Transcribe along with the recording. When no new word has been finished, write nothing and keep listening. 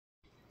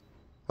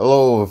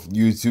Hello,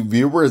 YouTube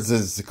viewers.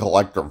 This is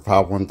Collector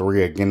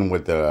 513 again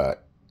with a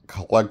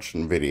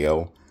collection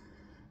video.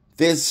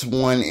 This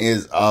one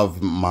is of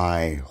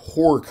my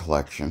horror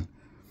collection.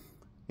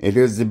 It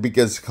is the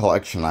biggest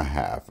collection I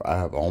have. I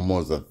have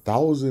almost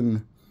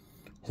 1,000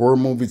 horror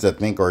movies. I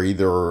think are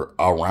either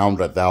around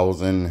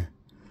 1,000,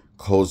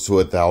 close to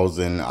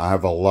 1,000. I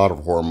have a lot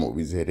of horror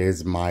movies. It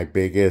is my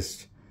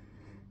biggest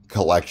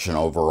collection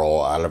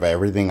overall out of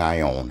everything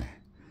I own.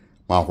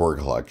 My horror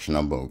collection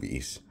of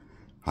movies.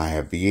 I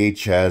have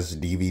VHS,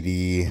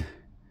 DVD,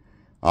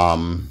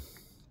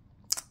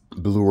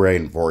 Blu-ray,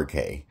 and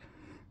 4K.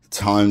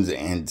 Tons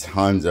and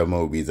tons of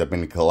movies. I've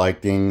been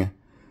collecting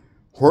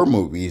horror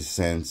movies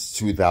since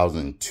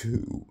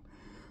 2002.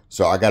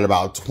 So I got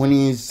about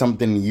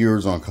 20-something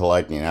years on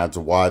collecting. That's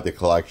why the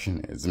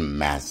collection is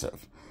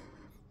massive.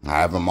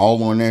 I have them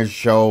all on this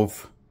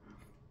shelf,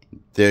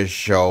 this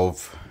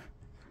shelf,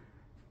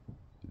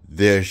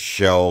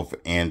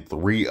 and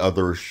 3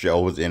 other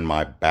shelves in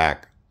my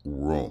back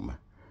room.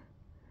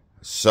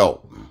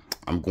 So,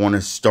 I'm going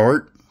to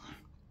start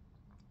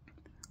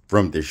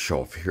from this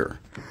shelf here.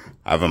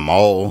 I have them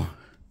all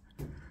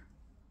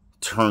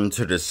turned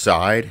to the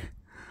side,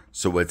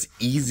 so it's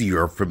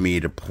easier for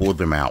me to pull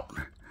them out.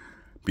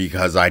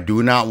 Because I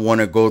do not want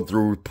to go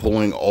through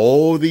pulling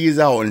all these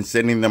out and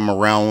sending them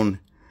around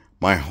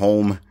my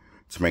home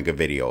to make a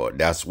video.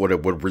 That's what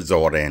it would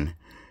result in.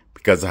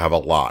 Because I have a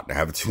lot. I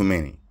have too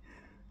many.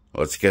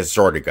 Let's get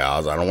started,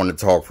 guys. I don't want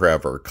to talk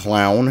forever.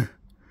 Clown.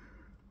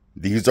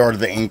 These are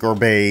the Anchor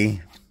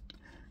Bay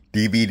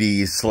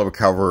DVD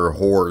slipcover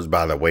horrors,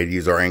 by the way.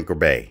 These are Anchor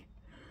Bay.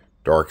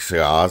 Dark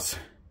Skies.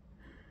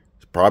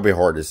 It's probably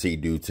hard to see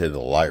due to the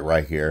light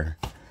right here.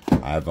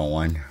 I have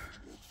one.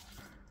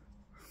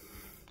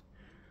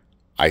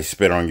 I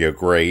Spit on Your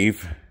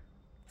Grave.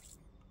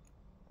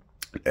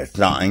 It's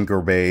not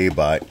Anchor Bay,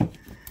 but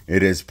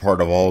it is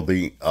part of all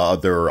the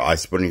other I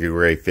Spit on Your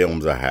Grave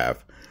films I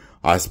have.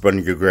 I Spit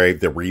on Your Grave,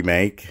 the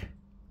remake.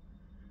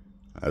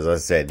 As I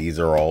said, these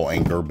are all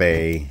Anchor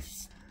Bay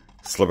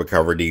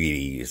slipcover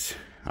DVDs.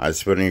 I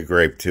Spit on Your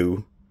Grave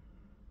 2.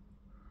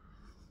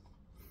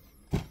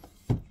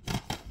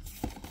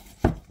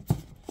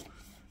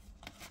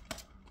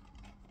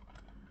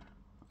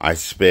 I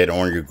Spit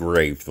on Your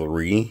Grave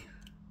 3.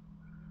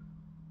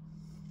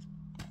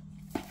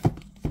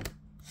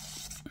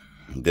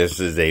 This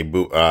is a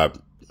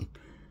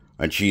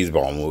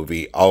cheeseball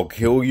movie. I'll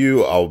Kill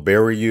You, I'll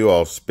Bury You,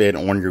 I'll Spit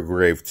on Your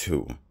Grave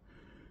 2.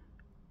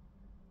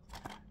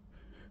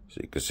 So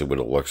you can see what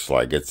it looks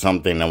like. It's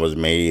something that was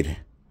made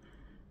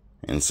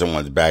in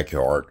someone's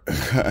backyard.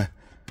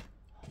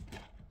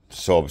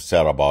 So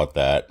upset about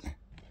that.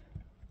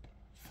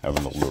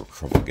 Having a little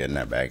trouble getting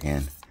that back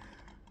in.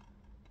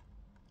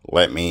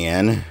 Let Me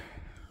In.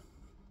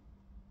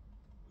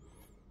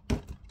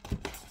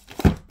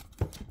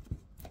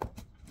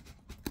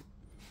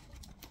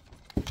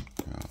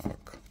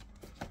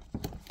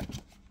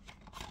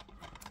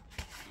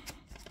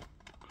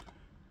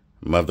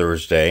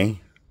 Mother's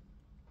Day.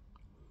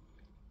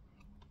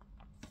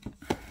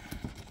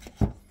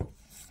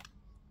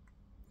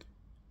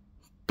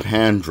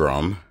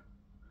 Pandrum.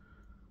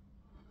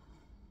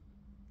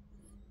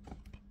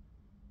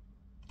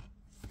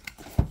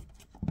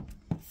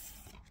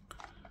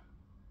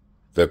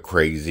 The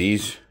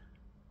Crazies.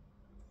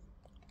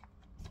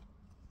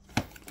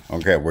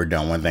 Okay, we're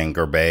done with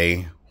Anchor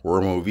Bay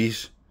horror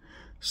movies.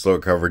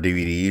 Slipcover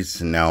DVDs.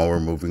 And now we're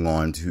moving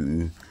on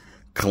to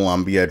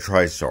Columbia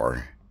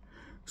TriStar.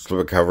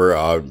 Slipcover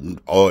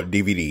all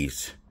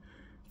DVDs.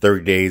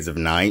 30 Days of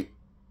Night.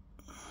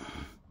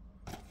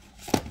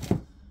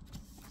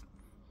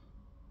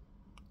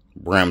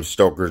 Bram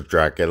Stoker's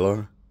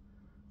Dracula.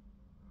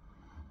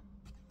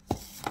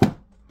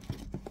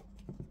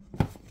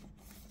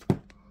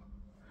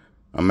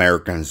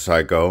 American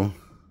Psycho.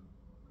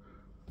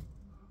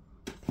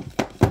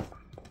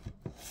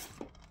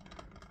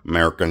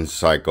 American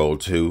Psycho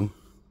 2.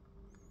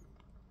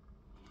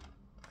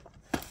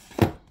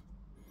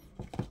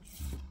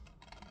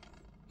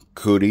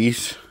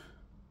 Cooties.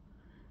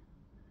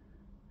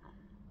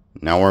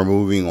 Now we're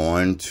moving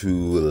on to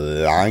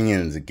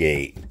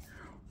Lionsgate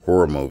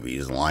horror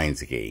movies.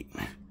 Lionsgate.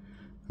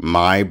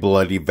 My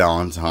Bloody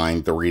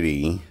Valentine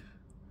 3D.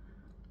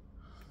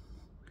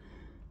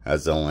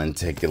 Has a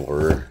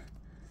lenticular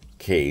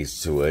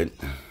case to it.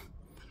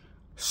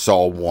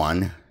 Saw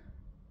 1.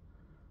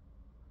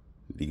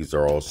 These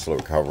are all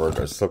slipcovered.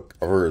 The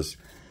slipcovers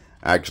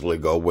actually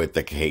go with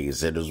the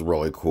case. It is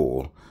really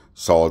cool.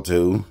 Saw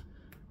 2.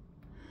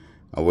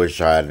 I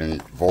wish I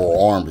had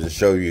 4 arms to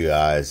show you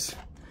guys.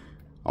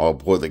 I'll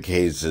put the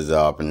cases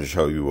up and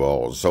show you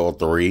all. Saw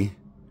 3.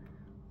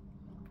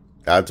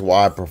 That's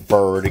why I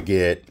prefer to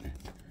get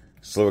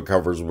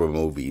slipcovers with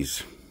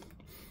movies.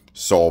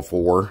 Saw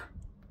 4.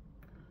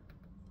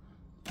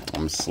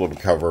 I'm a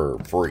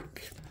slipcover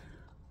freak.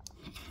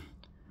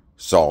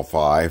 Saw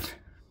 5.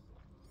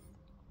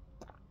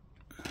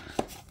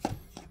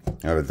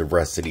 The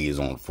rest of these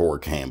on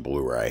 4K and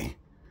Blu-ray.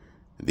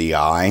 The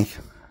Eye.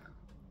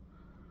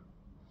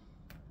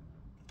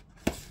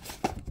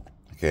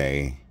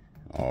 Okay.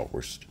 Oh,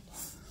 we're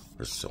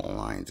still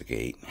on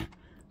Lionsgate.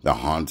 The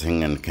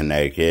Haunting in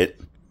Connecticut.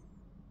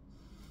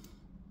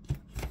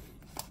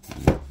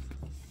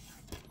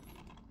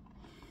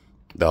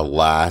 The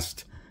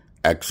Last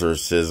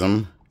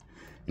Exorcism.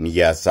 And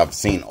yes, I've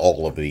seen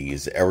all of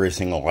these. Every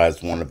single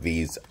last one of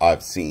these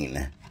I've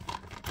seen.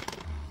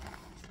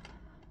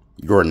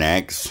 You're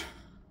Next.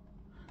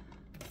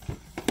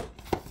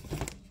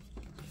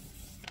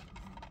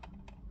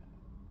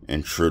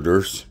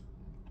 Intruders.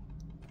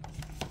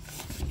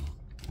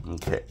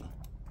 Okay.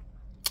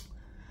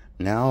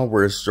 Now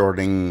we're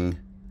starting.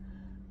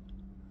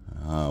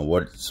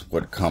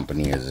 What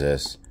company is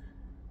this?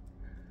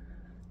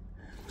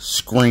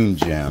 Screen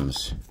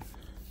Gems.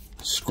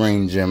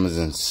 Screen Gems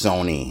and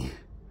Sony.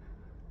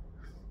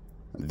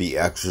 The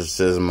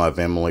Exorcism of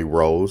Emily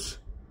Rose.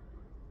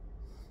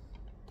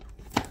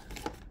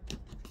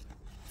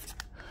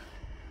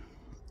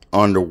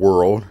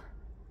 Underworld.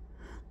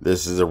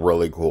 This is a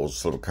really cool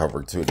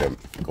slipcover too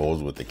that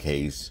goes with the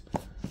case.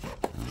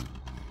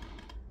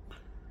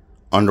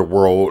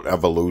 Underworld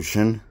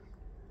Evolution.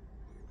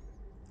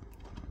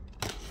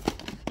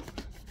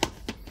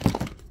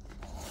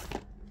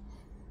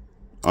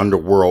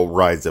 Underworld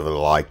Rise of the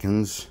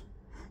Lycans.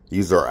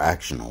 These are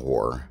action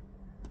horror.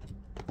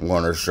 I'm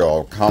going to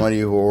show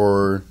comedy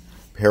horror,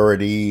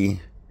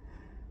 parody,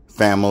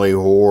 family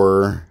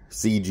horror,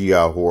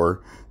 CGI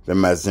horror, The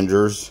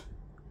Messengers.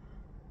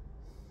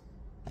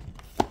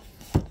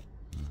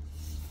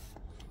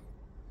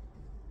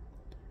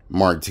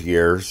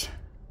 Martyrs.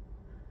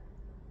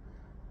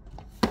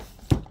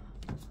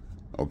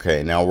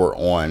 Okay, now we're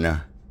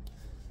on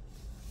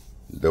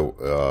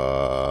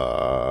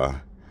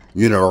the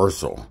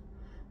Universal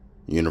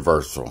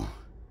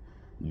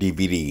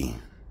DVD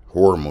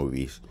horror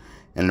movies.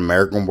 An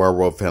American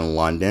Werewolf in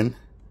London.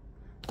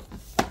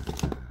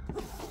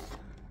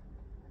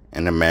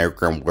 An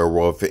American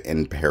Werewolf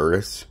in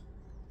Paris.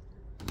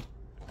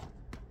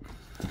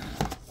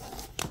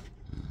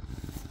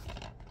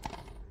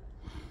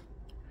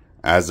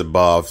 As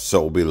Above,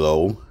 So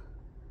Below.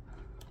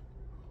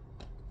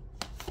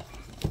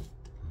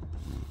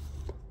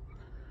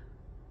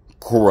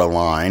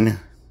 Coraline.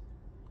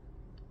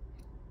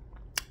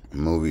 The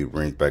movie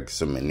brings back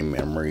so many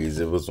memories.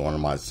 It was one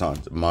of my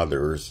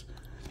mother's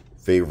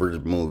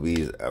favorite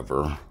movies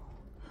ever.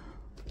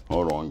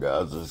 Hold on,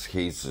 guys. This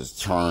case is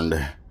turned.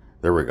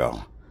 There we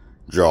go.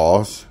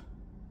 Jaws.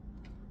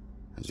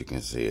 As you can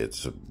see,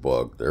 it's a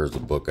book. There's a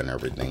book and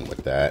everything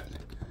with that.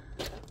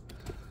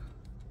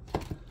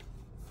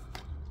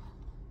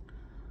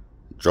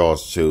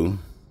 Jaws 2.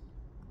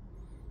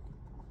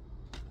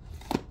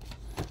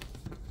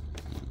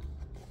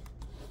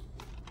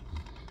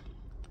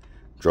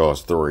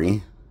 Jaws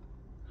 3.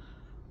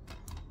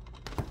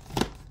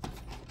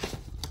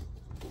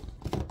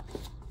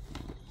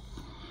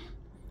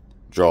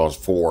 Jaws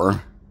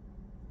 4.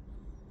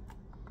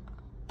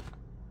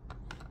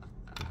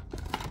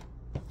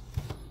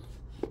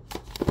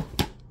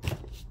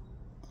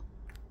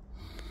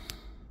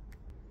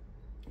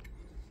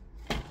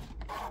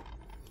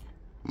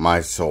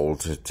 My Soul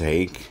to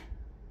Take.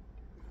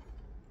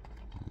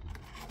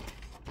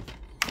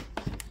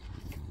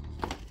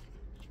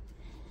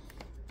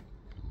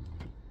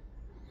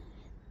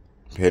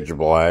 Pitch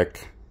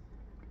Black.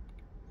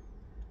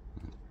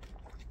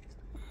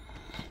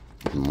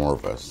 More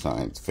of a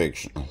science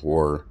fiction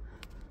horror.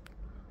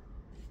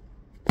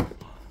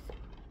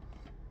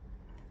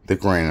 The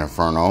Green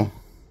Inferno.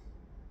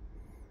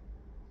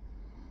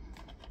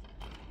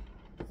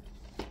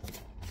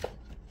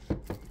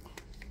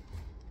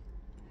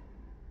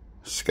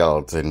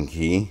 Skeleton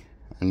Key.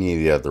 Any of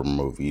the other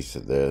movies to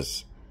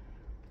this.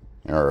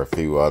 There are a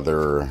few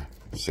other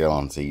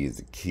skeleton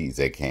keys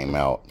that came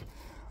out.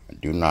 I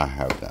do not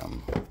have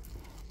them.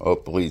 Oh,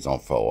 please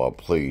don't fall up,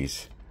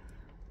 please.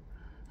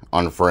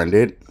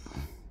 Unfriended.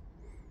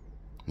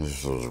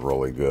 This was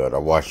really good. I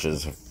watched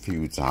this a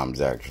few times,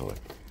 actually.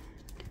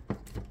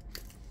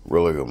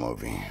 Really good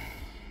movie.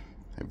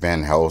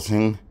 Van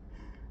Helsing.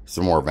 It's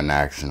more of an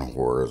action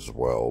horror as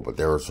well, but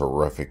there was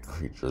horrific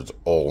creatures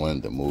all in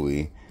the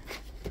movie.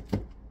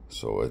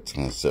 So it's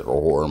considered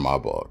horror in my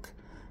book.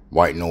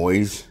 White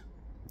Noise.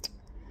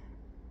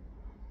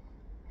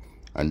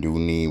 I do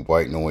need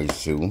White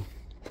Noise too.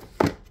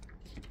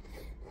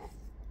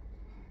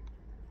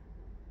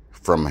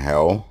 From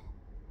Hell.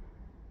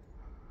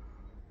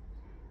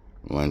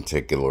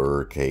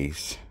 Lenticular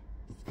Case.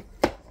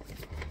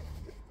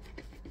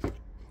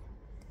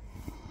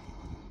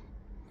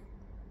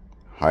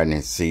 Hide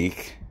and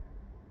Seek.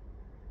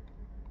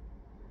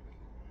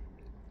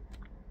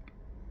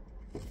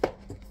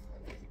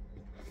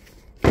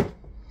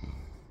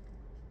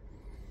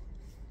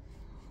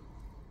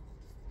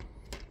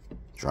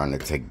 Trying to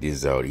take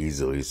these out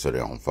easily so they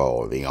don't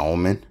fall. The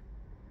Omen.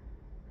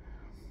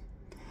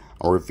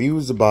 I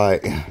refuse to buy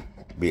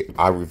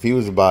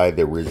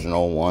the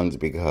original ones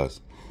because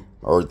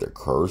I heard they're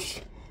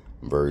cursed.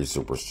 I'm very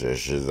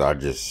superstitious. I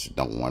just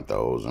don't want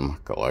those in my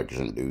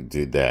collection due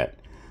to that.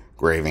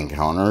 Grave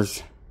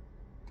Encounters.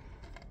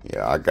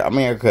 Yeah, I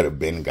mean, I could have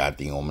been got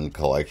the Omen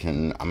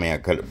collection. I mean, I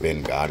could have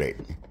been got it.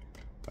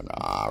 But,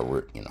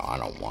 you know, I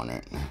don't want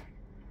it.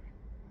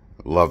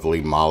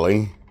 Lovely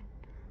Molly.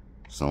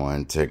 So,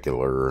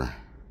 lenticular.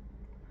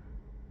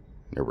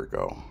 There we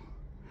go.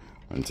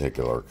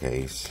 Lenticular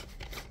case.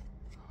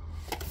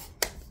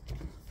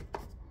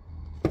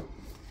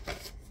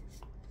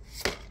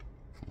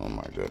 Oh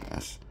my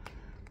goodness.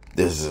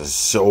 This is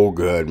so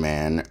good,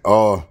 man.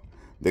 Oh,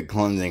 The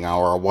Cleansing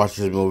Hour. I watched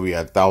this movie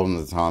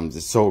 1,000 times.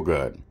 It's so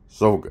good.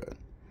 So good.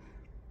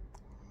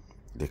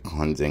 The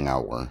Cleansing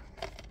Hour.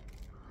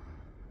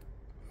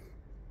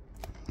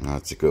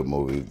 That's a good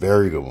movie.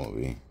 Very good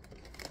movie.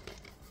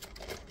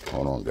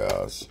 Hold on,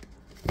 guys.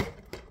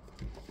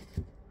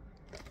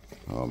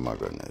 Oh my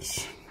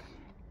goodness.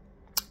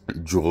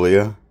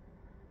 Julia.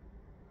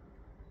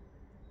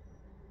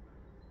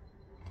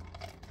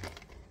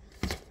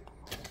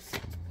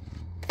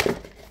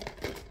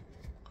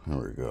 There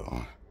we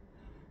go.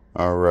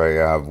 Alright,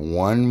 I have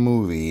one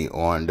movie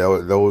on.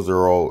 Those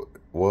are all,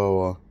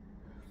 well,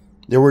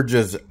 there were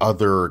just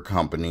other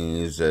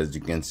companies, as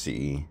you can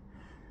see.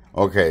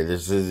 Okay,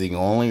 this is the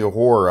only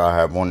horror I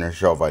have on the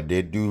shelf. I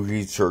did do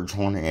research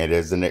on it.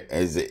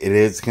 It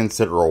is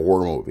considered a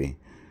horror movie.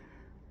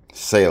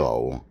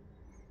 Salo.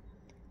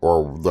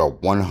 Or the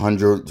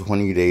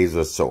 120 Days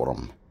of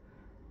Sodom.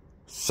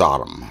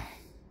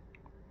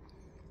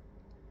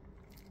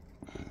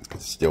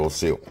 Still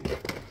sealed.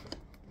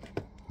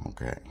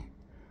 Okay.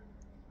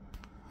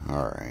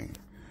 Alright.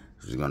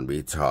 This is going to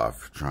be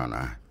tough. Trying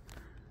to...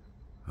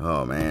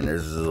 Oh man,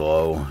 this is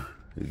low.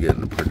 It's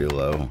getting pretty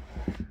low.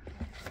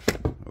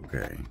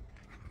 Okay.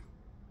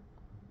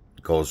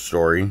 Ghost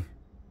Story.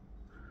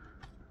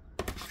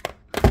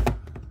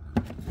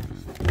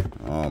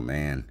 Oh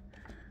man.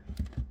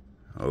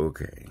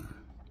 Okay.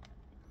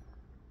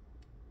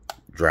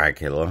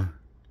 Dracula.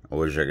 I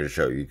wish I could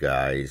show you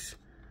guys.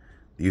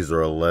 These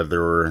are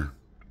leather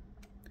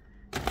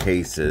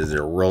cases.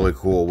 They're really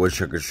cool.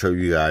 Wish I could show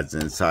you guys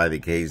inside the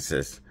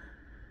cases.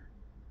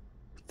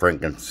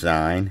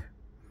 Frankenstein.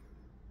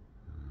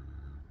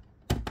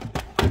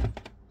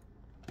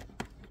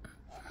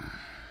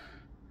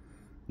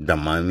 The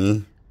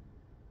Mummy.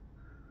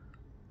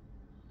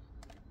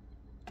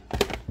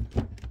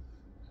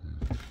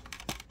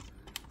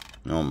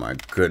 Oh my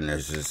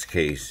goodness, this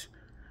case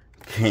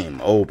came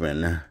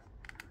open.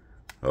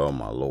 Oh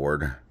my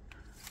lord.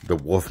 The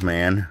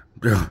Wolfman.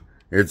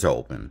 It's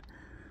open.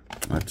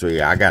 I tell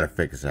you, I gotta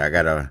fix it. I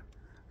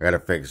gotta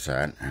fix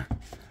that.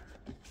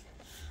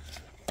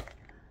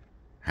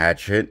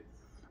 Hatchet.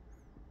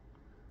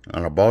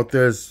 And about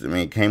this, I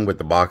mean, it came with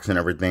the box and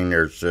everything.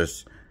 There's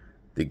just,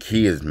 the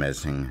key is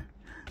missing.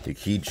 The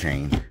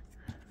keychain.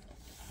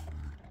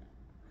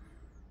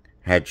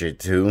 Hatchet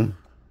 2.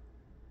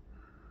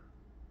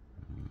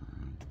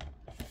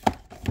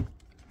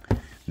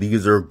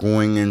 These are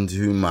going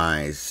into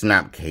my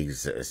snap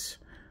cases.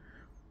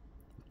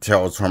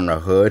 Tales from the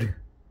Hood.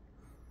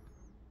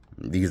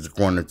 These are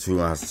going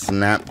into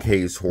snap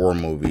case horror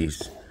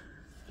movies.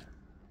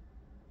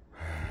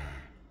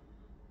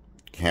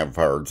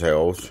 Campfire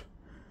Tales.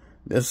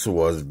 This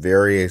was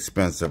very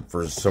expensive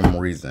for some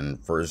reason.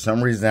 For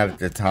some reason at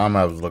the time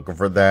I was looking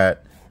for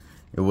that,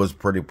 it was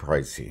pretty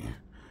pricey.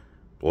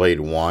 Blade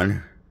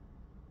 1.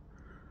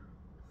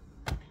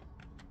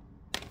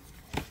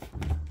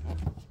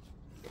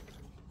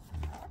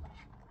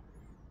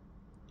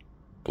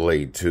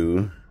 Blade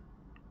 2.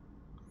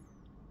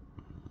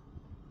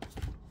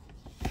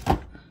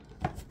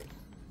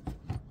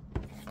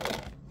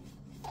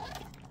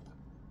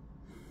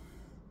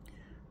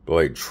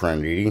 Blade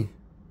Trinity.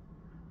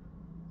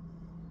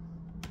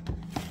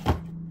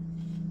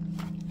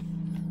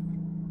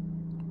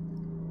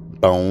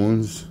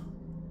 Bones.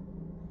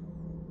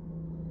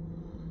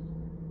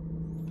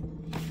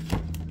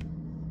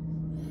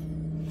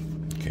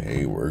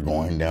 Okay, we're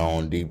going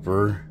down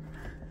deeper.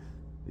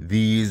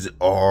 These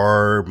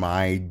are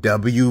my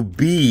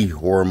WB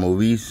horror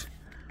movies.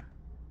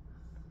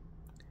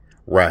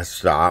 Rest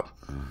Stop.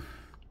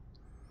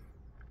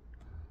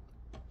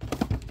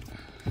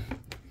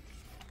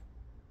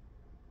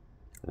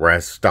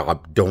 Rest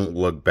Stop, Don't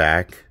Look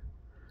Back.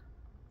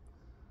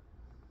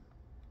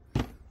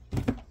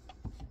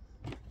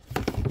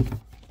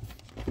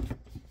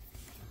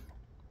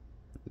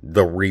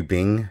 The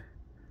Reaping.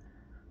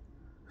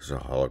 It's a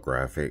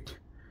holographic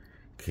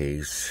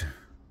case.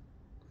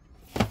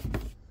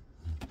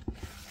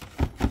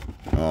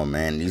 Oh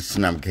man, these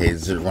snap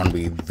cases are going to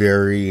be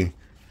very...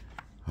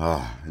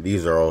 Oh,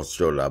 these are all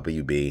still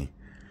WB.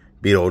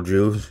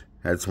 Beetlejuice.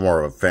 That's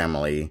more of a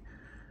family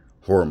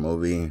horror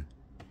movie.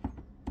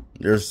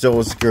 There's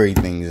still scary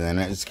things in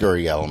it.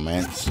 Scary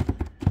elements.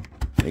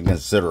 They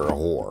consider a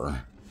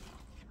horror.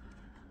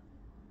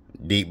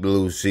 Deep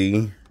Blue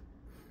Sea.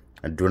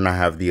 I do not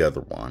have the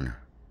other one.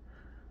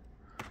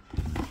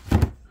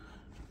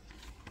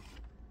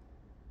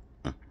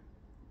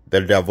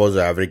 The Devil's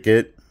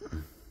Advocate.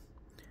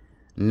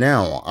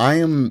 Now, I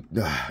am...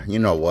 You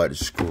know what?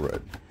 Screw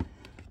it.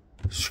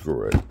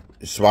 Screw it.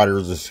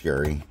 Spiders are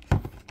scary.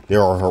 They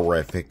are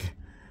horrific.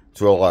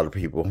 to a lot of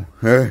people.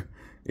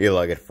 You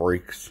like it,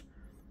 freaks.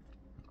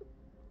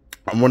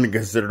 I wouldn't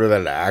consider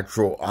that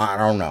actual, I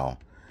don't know.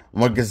 I'm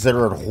going to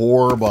consider it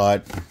horror,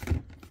 but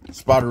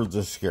spiders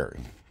are scary.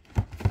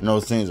 And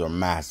those things are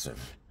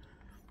massive.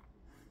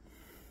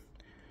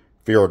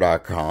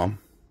 Fear.com.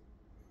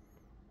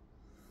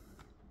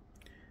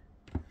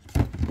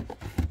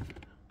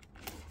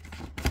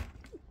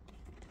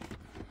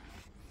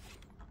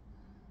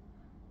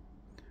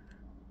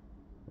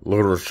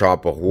 Little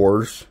Shop of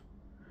Horrors.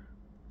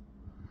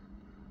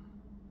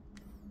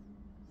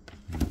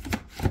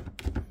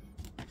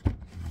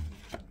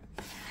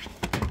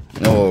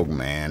 Oh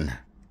man,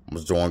 I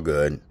was doing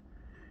good.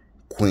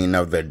 Queen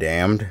of the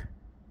Damned.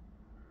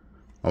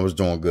 I was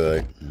doing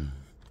good.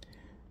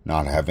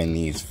 Not having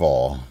these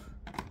fall.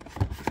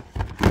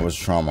 I was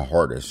trying my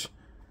hardest.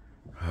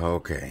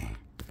 Okay.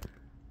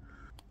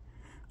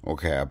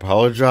 Okay, I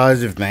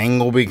apologize if the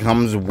angle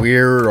becomes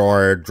weird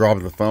or I drop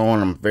the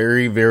phone. I'm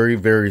very, very,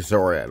 very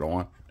sorry.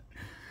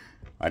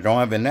 I don't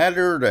have an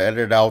editor to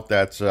edit out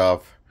that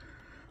stuff.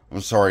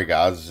 I'm sorry,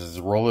 guys. This is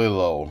really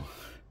low.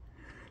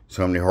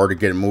 So many hard to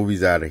get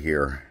movies out of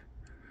here.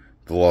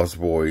 The Lost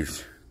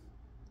Boys.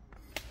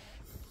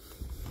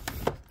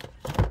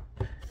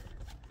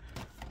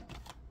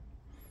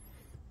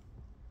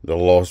 The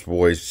Lost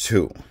Boys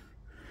 2.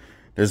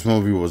 This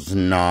movie was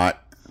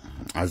not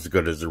as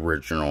good as the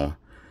original.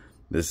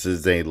 This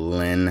is a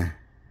Lynn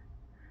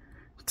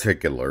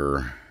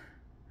Tickler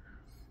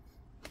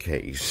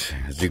case.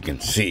 As you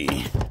can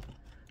see,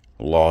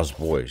 Lost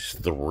Boys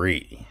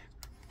 3.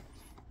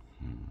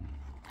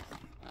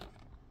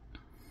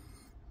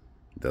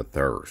 The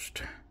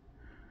Thirst.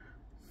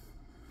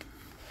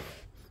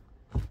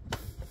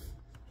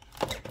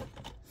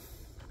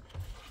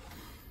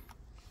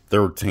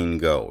 "13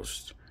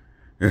 Ghosts."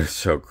 It's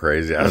so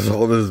crazy. I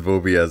saw this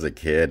movie as a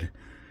kid.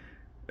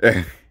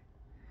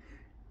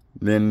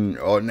 Then,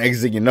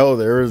 next thing you know,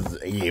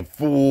 there's a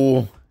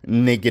full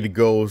naked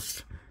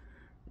ghost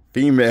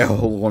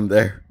female on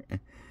there.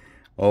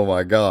 Oh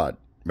my god.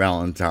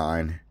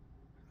 Valentine.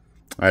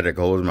 I had to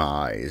close my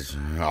eyes.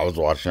 I was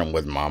watching them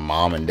with my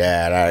mom and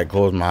dad. I had to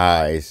close my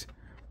eyes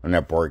when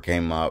that part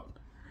came up.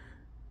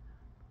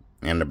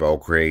 Annabelle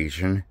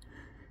Creation.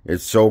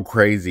 It's so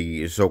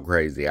crazy. It's so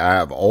crazy. I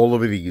have all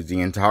of these,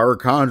 the entire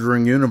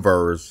Conjuring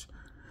universe,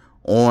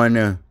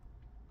 on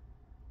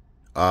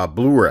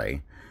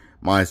Blu-ray.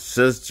 My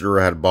sister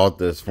had bought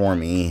this for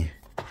me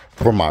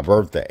for my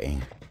birthday.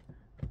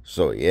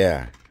 So,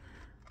 yeah.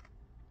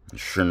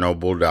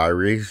 Chernobyl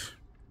Diaries.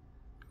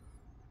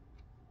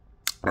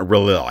 I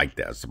really like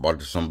this. I bought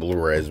this on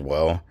Blu-ray as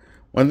well.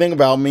 One thing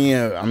about me,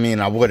 I mean,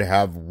 I would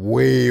have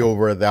way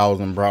over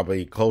 1,000,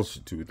 probably close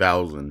to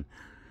 2,000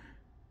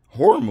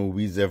 horror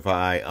movies if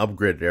I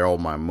upgraded all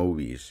my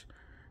movies.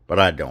 But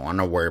I don't. I'm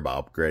not worried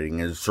about upgrading.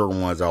 There's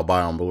certain ones I'll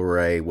buy on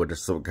Blu-ray with a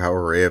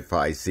slipcover if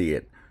I see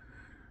it.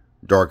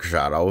 Dark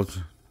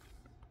Shadows.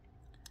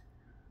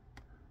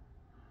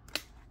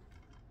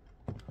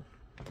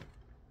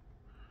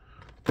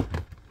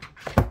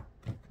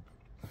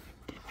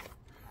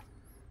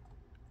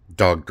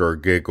 Dr.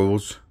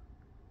 Giggles.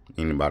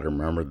 Anybody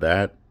remember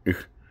that?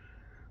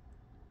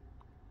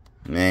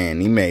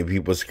 Man, he made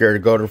people scared to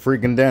go to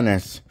freaking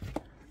dentist.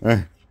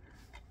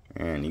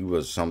 And he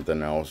was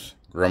something else.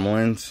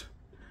 Gremlins.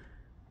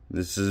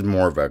 This is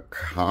more of a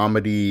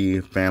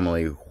comedy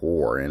family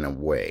horror in a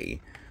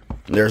way.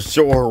 They're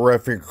so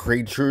horrific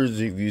creatures.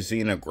 If you've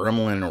seen a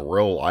gremlin in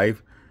real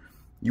life,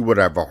 you would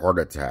have a heart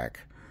attack.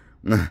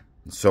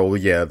 So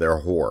yeah, they're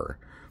horror.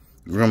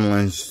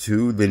 Gremlins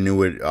 2, the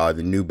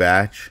new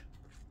batch.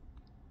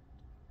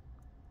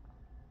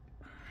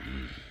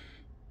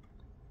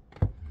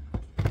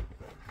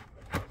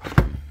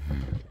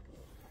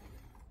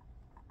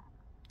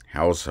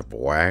 House of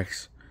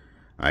Wax.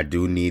 I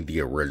do need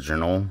the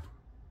original.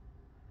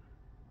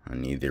 I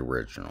need the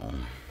original.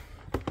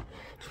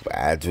 So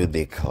add to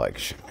the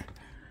collection.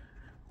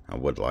 I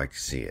would like to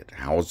see it.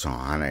 House on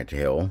Haunted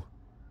Hill.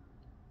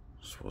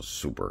 This was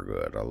super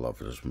good. I love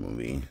this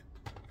movie.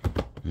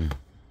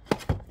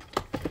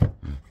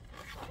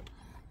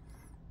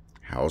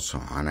 House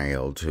on Haunted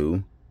Hill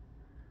 2.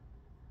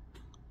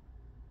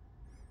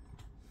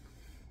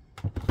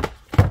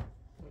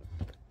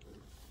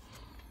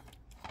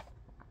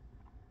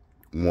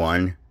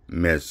 One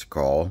Missed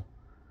Call.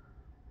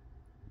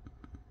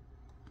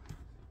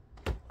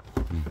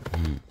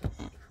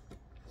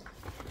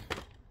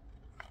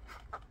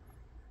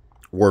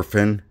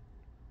 Orphan.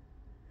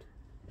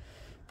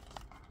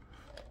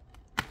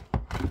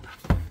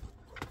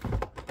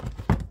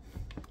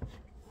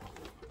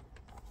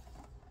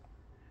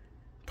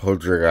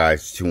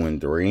 Poltergeist 2 and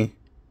 3.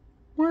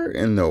 Where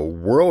in the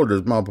world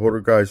is my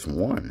Poltergeist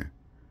 1?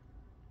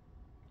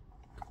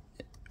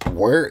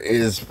 Where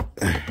is...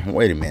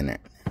 Wait a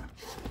minute.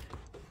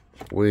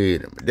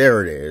 Wait a minute.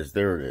 There it is.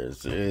 There it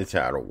is. It's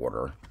out of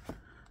order.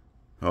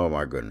 Oh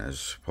my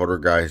goodness.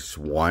 Poltergeist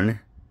 1.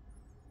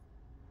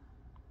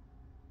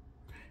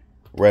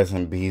 Rest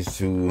in peace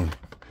to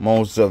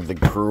most of the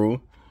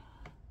crew.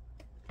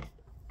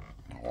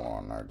 Hold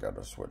on, I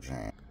gotta switch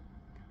hands.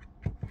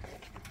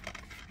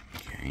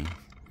 Okay.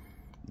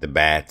 The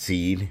Bat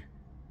Seed.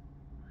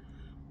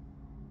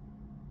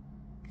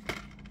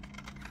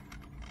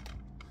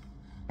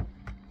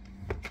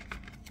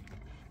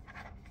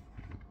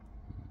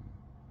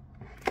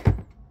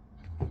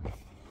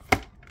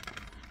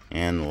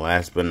 And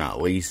last but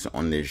not least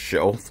on this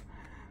shelf,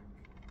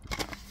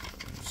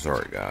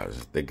 sorry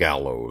guys, the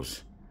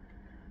Gallows.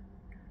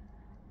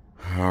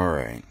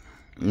 Alright,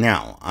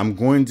 now I'm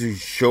going to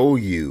show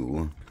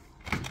you,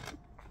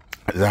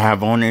 as I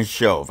have on this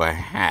shelf,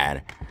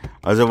 I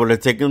was able to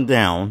take them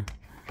down,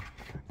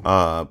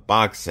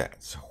 box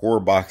sets, horror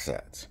box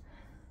sets.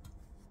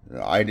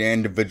 I'd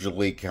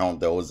individually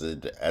count those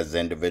as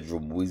individual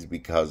movies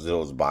because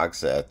those box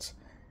sets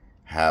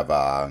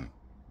have,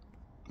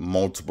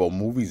 multiple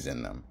movies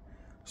in them.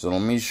 So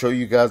let me show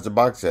you guys the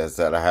box sets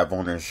that I have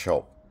on this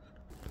shelf.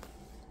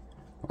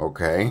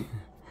 Okay,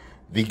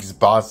 these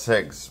box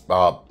sets,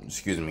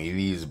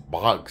 these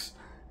box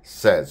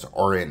sets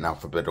are in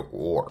alphabetical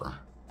order,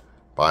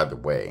 by the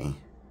way.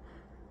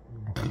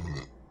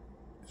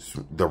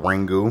 The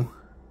Ringu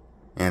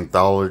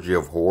Anthology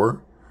of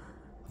Horror.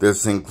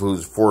 This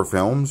includes 4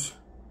 films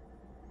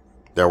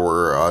that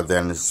were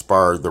that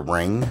inspired The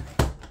Ring.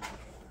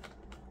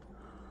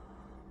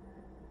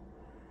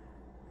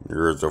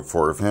 Here's the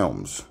 4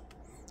 films: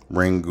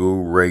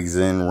 Ringu,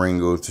 Raisin,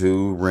 Ringu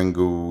 2,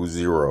 Ringu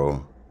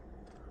 0.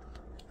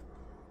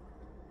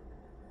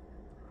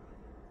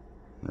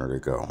 There they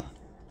go.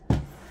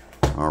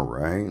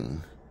 Alright.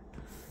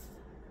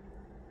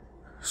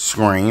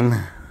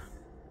 Scream.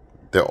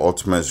 The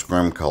Ultimate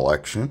Scream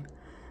Collection.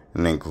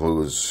 It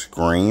includes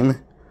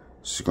Scream,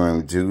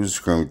 Scream 2,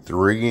 Scream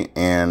 3,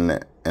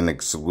 and an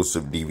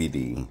exclusive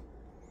DVD.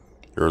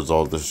 There's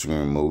all the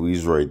Scream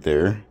movies right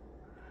there.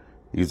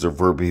 These are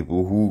for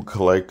people who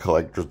collect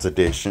collector's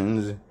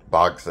editions,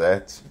 box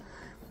sets,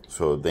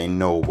 so they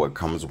know what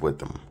comes with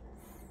them.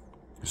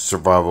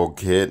 Survival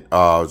Kit,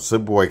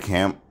 Sleepaway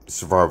Camp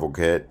Survival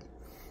Kit.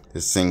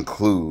 This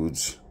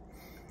includes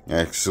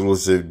an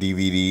exclusive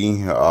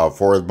DVD,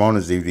 for the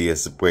bonus DVD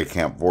is Sleepaway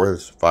Camp 4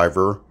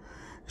 Survivor.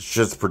 It's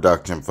just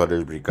production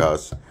footage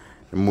because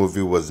the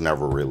movie was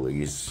never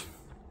released.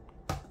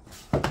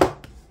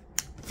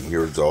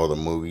 Here's all the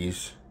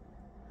movies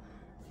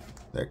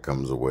that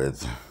comes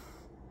with.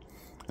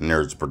 And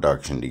there's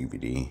production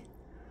DVD.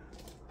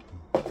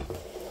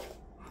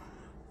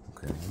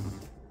 Okay.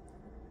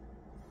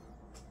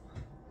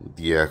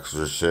 The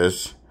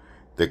Exorcist,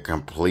 the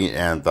complete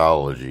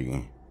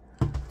anthology.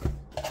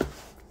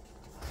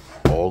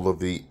 All of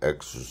the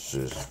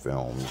Exorcist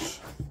films.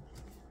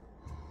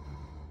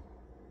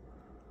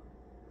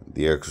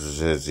 The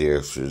Exorcist, The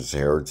Exorcist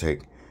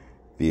Heretic,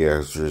 The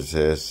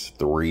Exorcist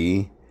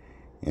 3,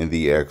 and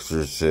The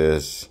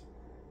Exorcist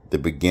The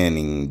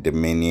Beginning,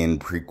 Dominion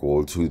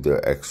prequel to The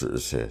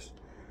Exorcist.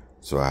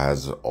 So it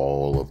has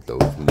all of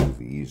those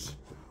movies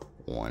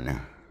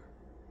on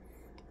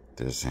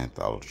this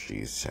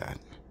anthology set.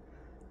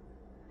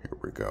 Here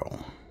we go.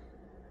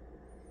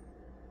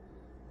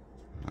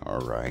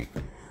 Alright.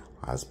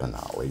 Last but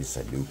not least,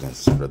 I do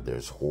consider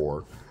this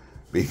horror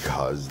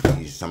because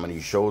some of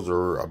these shows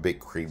are a bit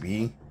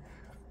creepy.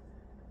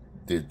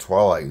 The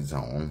Twilight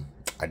Zone.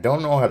 I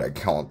don't know how to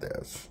count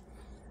this.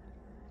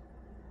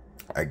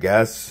 I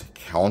guess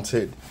count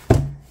it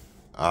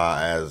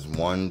as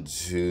 1,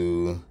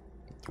 2,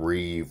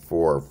 3,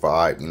 4,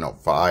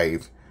 5.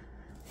 5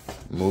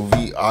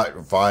 movie,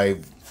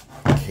 5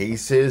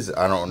 cases.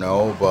 I don't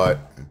know, but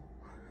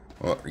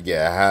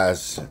yeah, it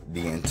has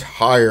the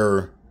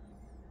entire,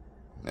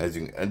 and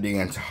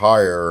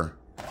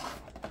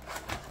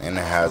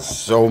it has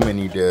so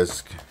many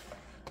discs.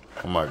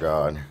 Oh my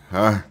god,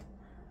 huh?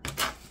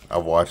 I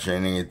watched it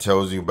and it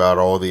tells you about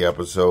all the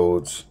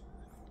episodes.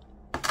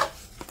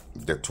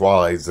 The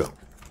Twilight Zone.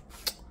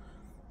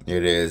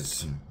 It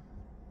is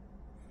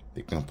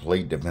the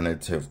complete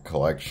definitive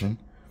collection.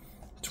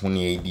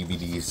 28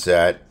 DVD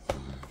set.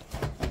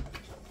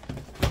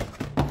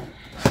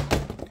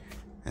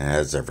 It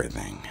has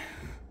everything.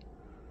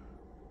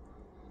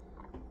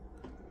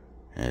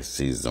 It has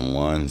season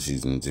 1,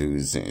 season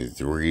 2, season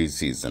 3,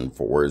 season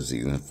 4,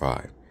 season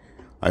 5.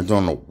 I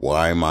don't know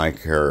why my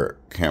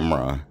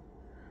camera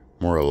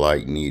more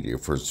light needed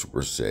for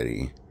Super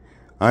City.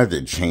 I have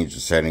to change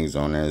the settings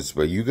on this,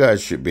 but you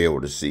guys should be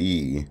able to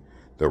see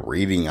the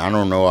reading. I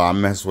don't know. I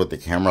messed with the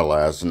camera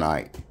last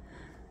night.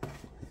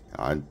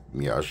 I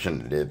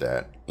shouldn't have did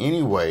that.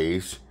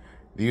 Anyways,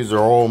 these are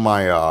all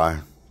my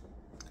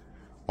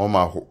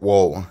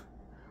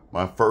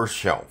my first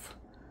shelf.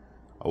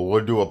 I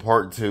will do a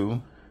part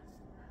 2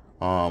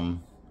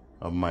 of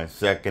my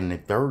second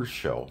and third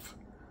shelf,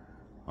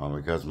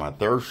 because my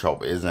third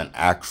shelf is an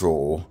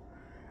actual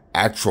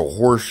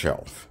horror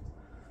shelf.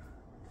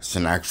 It's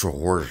an actual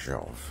horror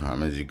shelf.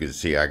 As you can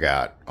see, I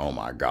got, oh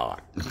my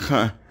god,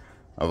 I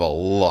have a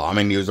lot.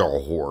 These are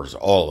horrors,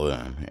 all of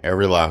them,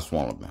 every last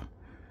one of them.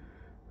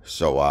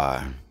 So,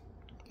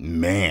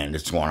 man,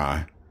 it's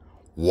gonna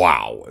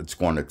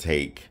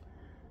take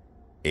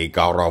it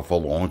got off a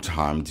long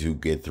time to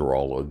get through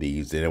all of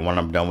these. And then when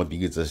I'm done with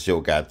these, I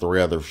still got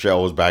 3 other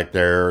shows back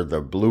there.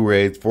 The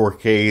Blu-rays,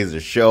 4Ks, the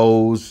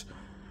shows.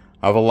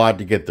 I have a lot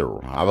to get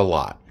through. I have a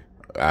lot.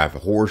 I have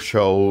horror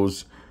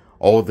shows,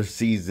 all the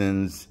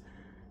seasons,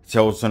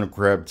 Tales from the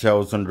Crypt,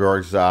 Tales from the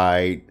Dark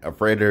Side,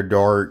 Afraid of the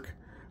Dark.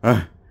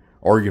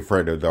 Are You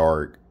Afraid of the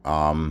Dark?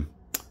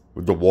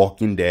 The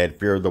Walking Dead,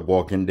 Fear of the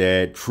Walking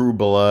Dead, True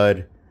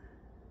Blood,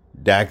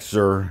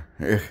 Dexter.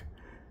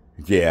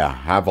 Yeah, I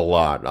have a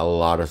lot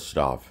of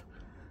stuff.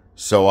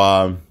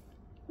 So,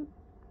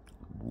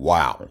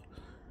 wow.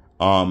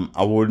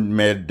 I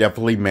would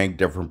definitely make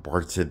different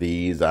parts of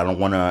these. I don't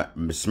want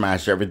to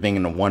smash everything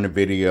into one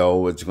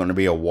video. It's going to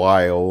be a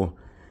while.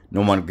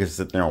 No one can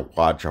sit there and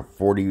watch a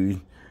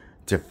 40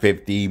 to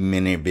 50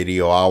 minute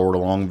video, hour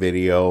long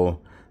video.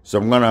 So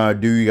I'm going to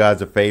do you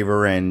guys a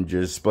favor and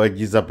just split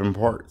these up in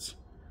parts.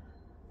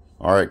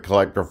 Alright,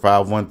 Collector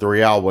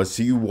 513 out. We'll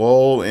see you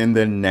all in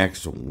the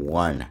next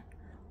one.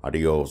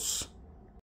 Adios.